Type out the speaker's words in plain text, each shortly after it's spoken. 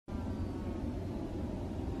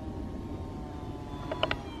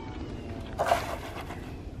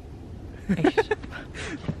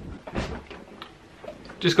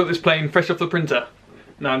Just got this plane fresh off the printer.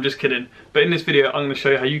 No, I'm just kidding. But in this video, I'm going to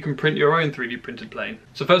show you how you can print your own 3D printed plane.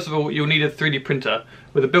 So first of all, you'll need a 3D printer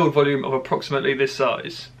with a build volume of approximately this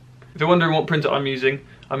size. If you're wondering what printer I'm using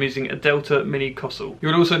a Delta Mini Nozzle. You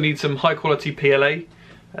would also need some high quality PLA.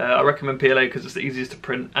 I recommend PLA because it's the easiest to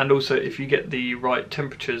print, and also if you get the right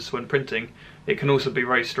temperatures when printing, it can also be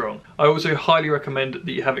very strong. I also highly recommend that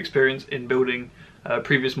you have experience in building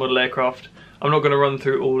previous model aircraft. I'm not going to run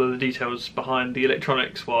through all of the details behind the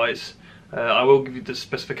electronics wise. I will give you the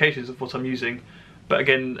specifications of what I'm using, but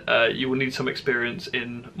again, you will need some experience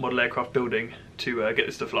in model aircraft building to get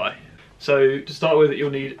this to fly. So to start with,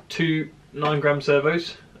 you'll need two 9-gram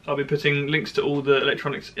servos. I'll be putting links to all the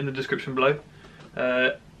electronics in the description below.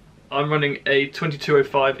 I'm running a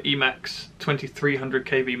 2205 Emax 2300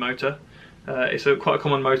 kV motor. It's quite a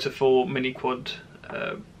common motor for mini quad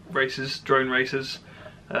races, drone races.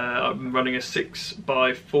 I'm running a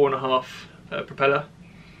 6x4.5 propeller.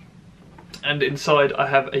 And inside I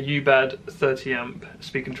have a UBAD 30 amp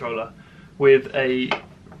speed controller with a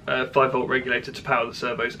 5-volt regulator to power the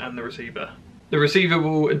servos and the receiver. The receiver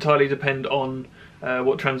will entirely depend on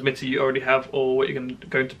what transmitter you already have or what you're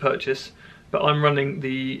going to purchase, but I'm running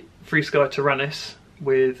the FreeSky Taranis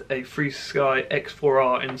with a FreeSky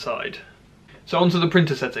X4R inside. So onto the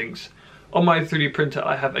printer settings. On my 3D printer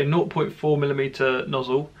I have a 0.4mm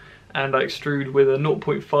nozzle and I extrude with a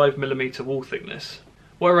 0.5mm wall thickness.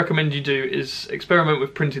 What I recommend you do is experiment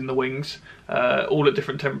with printing the wings, all at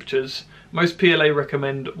different temperatures. Most PLA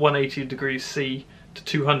recommend 180 degrees C to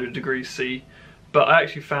 200 degrees C, but I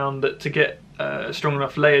actually found that to get a strong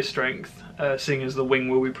enough layer strength, seeing as the wing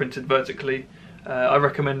will be printed vertically, I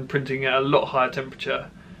recommend printing at a lot higher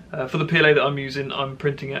temperature. For the PLA that I'm using, I'm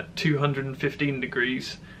printing at 215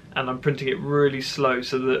 degrees, and I'm printing it really slow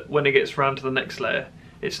so that when it gets round to the next layer,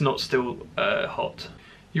 it's not still hot.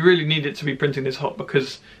 You really need it to be printing this hot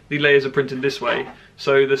because the layers are printed this way,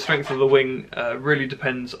 so the strength of the wing really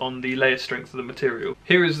depends on the layer strength of the material.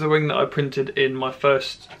 Here is the wing that I printed in my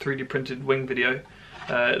first 3D printed wing video.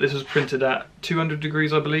 This was printed at 200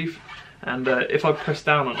 degrees I believe, and if I press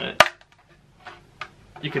down on it,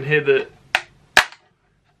 you can hear the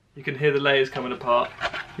layers coming apart.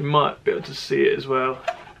 You might be able to see it as well.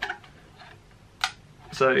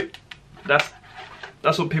 So that's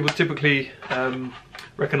what people typically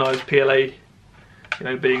recognise PLA,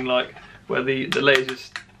 being like, where the layers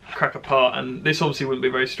just crack apart, and this obviously wouldn't be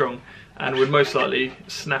very strong and would most likely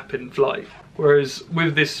snap in flight. Whereas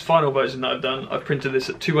with this final version that I've done, I've printed this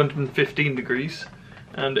at 215 degrees,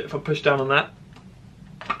 and if I push down on that,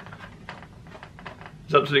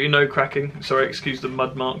 there's absolutely no cracking. Sorry, excuse the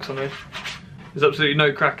mud marks on it. There's absolutely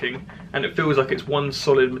no cracking, and it feels like it's one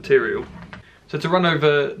solid material. So to run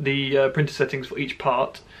over the printer settings for each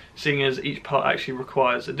part, seeing as each part actually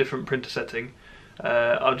requires a different printer setting,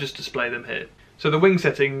 I'll just display them here. So the wing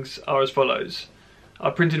settings are as follows. I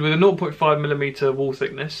printed with a 0.5mm wall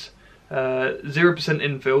thickness, 0%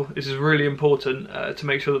 infill. This is really important to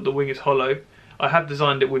make sure that the wing is hollow. I have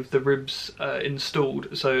designed it with the ribs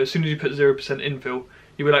installed, so as soon as you put 0% infill,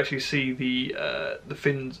 you will actually see the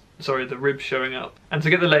ribs showing up. And to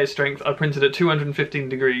get the layer strength, I printed at 215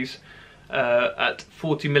 degrees at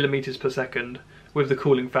 40mm per second with the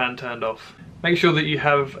cooling fan turned off. Make sure that you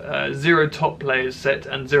have 0 top layers set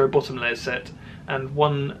and 0 bottom layers set, and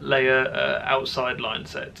 1 layer outside line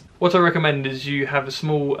set. What I recommend is you have a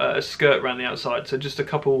small skirt around the outside, so just a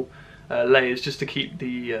couple layers just to keep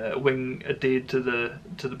the wing adhered to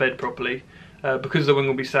the bed properly, because the wing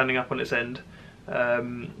will be standing up on its end.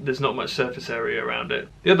 There's not much surface area around it.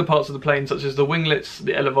 The other parts of the plane, such as the winglets,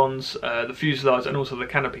 the elevons, the fuselage and also the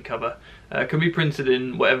canopy cover, can be printed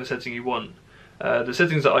in whatever setting you want. The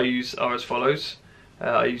settings that I use are as follows.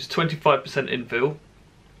 I use 25% infill,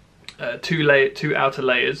 2 outer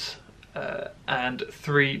layers, and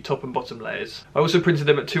 3 top and bottom layers. I also printed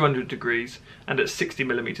them at 200 degrees and at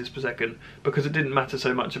 60mm per second because it didn't matter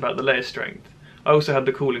so much about the layer strength. I also had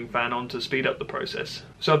the cooling fan on to speed up the process.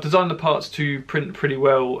 So I've designed the parts to print pretty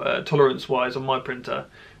well tolerance wise on my printer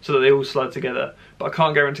so that they all slide together, but I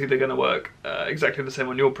can't guarantee they're going to work exactly the same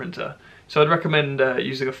on your printer. So I'd recommend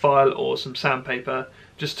using a file or some sandpaper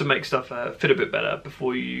just to make stuff fit a bit better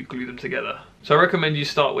before you glue them together. So I recommend you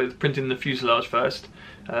start with printing the fuselage first.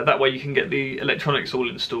 That way you can get the electronics all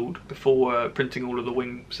installed before printing all of the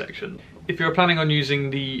wing section. If you're planning on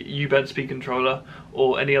using the UBAD speed controller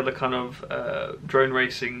or any other kind of drone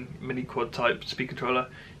racing mini quad type speed controller,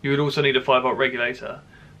 you would also need a 5-volt regulator,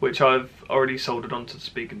 which I've already soldered onto the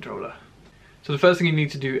speed controller. So the first thing you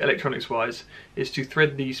need to do electronics wise is to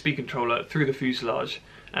thread the speed controller through the fuselage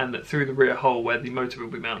and through the rear hole where the motor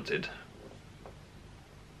will be mounted.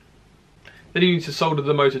 Then you need to solder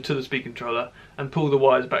the motor to the speed controller and pull the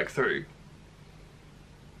wires back through.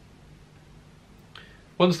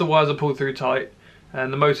 Once the wires are pulled through tight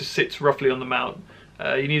and the motor sits roughly on the mount,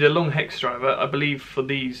 you need a long hex driver. I believe for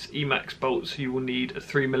these Emax bolts you will need a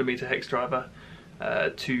 3mm hex driver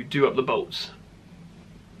to do up the bolts.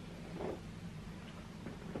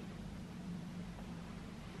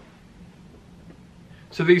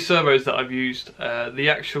 So these servos that I've used, the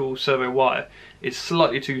actual servo wire is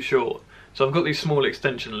slightly too short. So I've got these small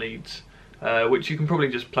extension leads, which you can probably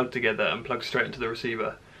just plug together and plug straight into the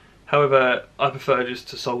receiver. However, I prefer just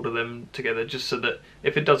to solder them together, just so that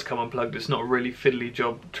if it does come unplugged, it's not a really fiddly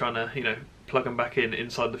job trying to, plug them back in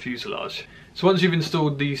inside the fuselage. So once you've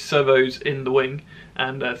installed these servos in the wing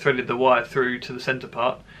and threaded the wire through to the centre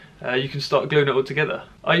part, you can start gluing it all together.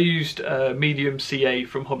 I used medium CA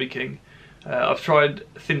from Hobby King. I've tried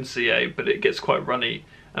thin CA, but it gets quite runny,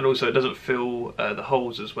 and also it doesn't fill the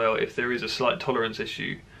holes as well if there is a slight tolerance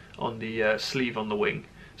issue on the sleeve on the wing.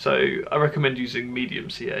 So I recommend using medium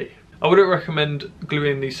CA. I wouldn't recommend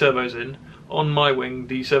gluing these servos in. On my wing,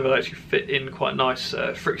 the servos actually fit in quite nice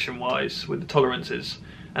friction wise with the tolerances,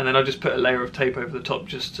 and then I just put a layer of tape over the top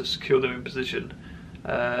just to secure them in position.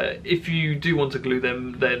 If you do want to glue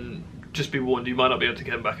them, then just be warned, you might not be able to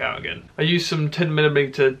get them back out again. I used some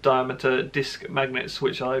 10mm diameter disc magnets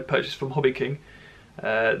which I purchased from Hobby King.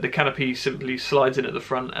 The canopy simply slides in at the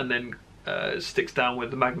front and then sticks down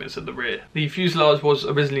with the magnets at the rear. The fuselage was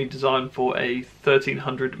originally designed for a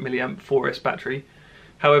 1300 mAh 4S battery.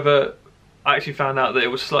 However, I actually found out that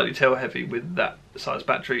it was slightly tail heavy with that size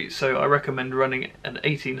battery, so I recommend running an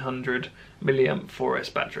 1800 mAh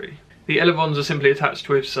 4S battery. The ailerons are simply attached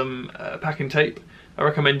with some packing tape. I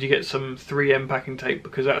recommend you get some 3M packing tape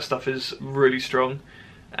because that stuff is really strong,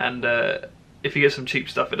 and if you get some cheap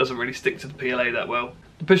stuff it doesn't really stick to the PLA that well.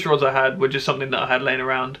 The push rods I had were just something that I had laying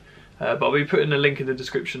around, but I'll be putting a link in the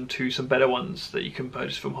description to some better ones that you can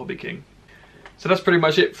purchase from Hobby King. So that's pretty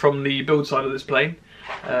much it from the build side of this plane.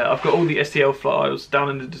 I've got all the STL files down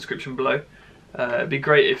in the description below. It'd be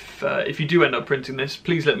great if you do end up printing this,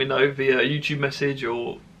 please let me know via a YouTube message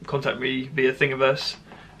or contact me via Thingiverse,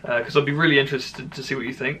 because I'd be really interested to see what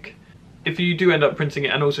you think. If you do end up printing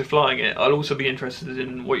it and also flying it, I'll also be interested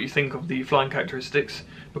in what you think of the flying characteristics,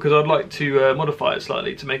 because I'd like to modify it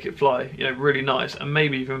slightly to make it fly, really nice, and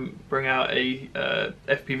maybe even bring out a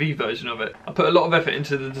FPV version of it. I put a lot of effort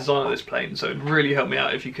into the design of this plane, so it'd really help me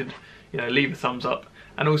out if you could, leave a thumbs up,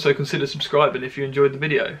 and also consider subscribing if you enjoyed the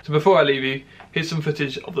video. So before I leave you, here's some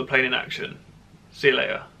footage of the plane in action. See you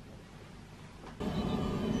later.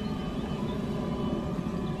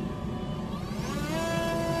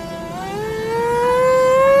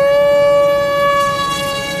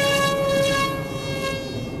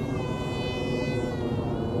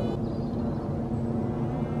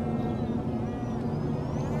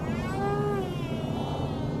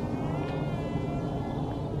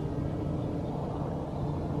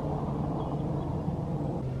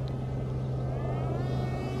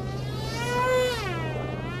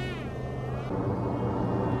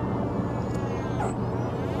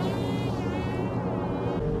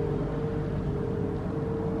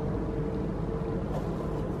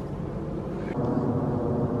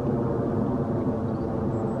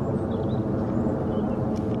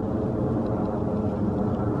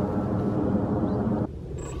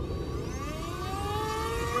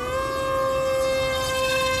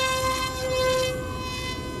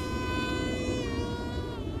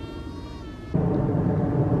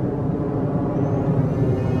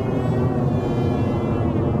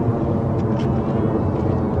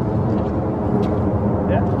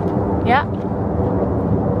 Yeah.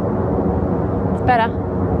 It's better.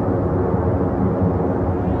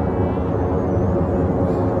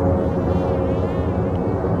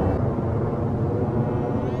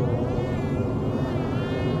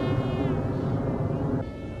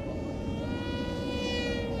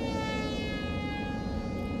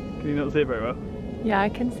 Can you not see it very well? Yeah, I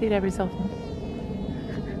can see it every so often.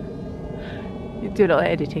 You do a little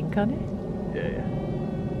editing, can't you? Yeah.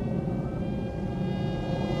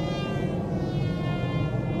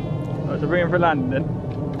 Right, so bring it for landing then.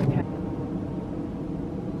 Okay.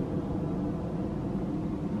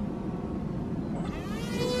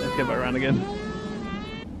 Let's get back around again.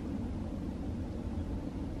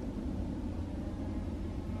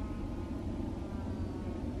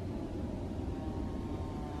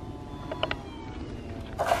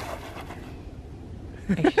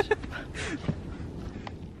 Ish.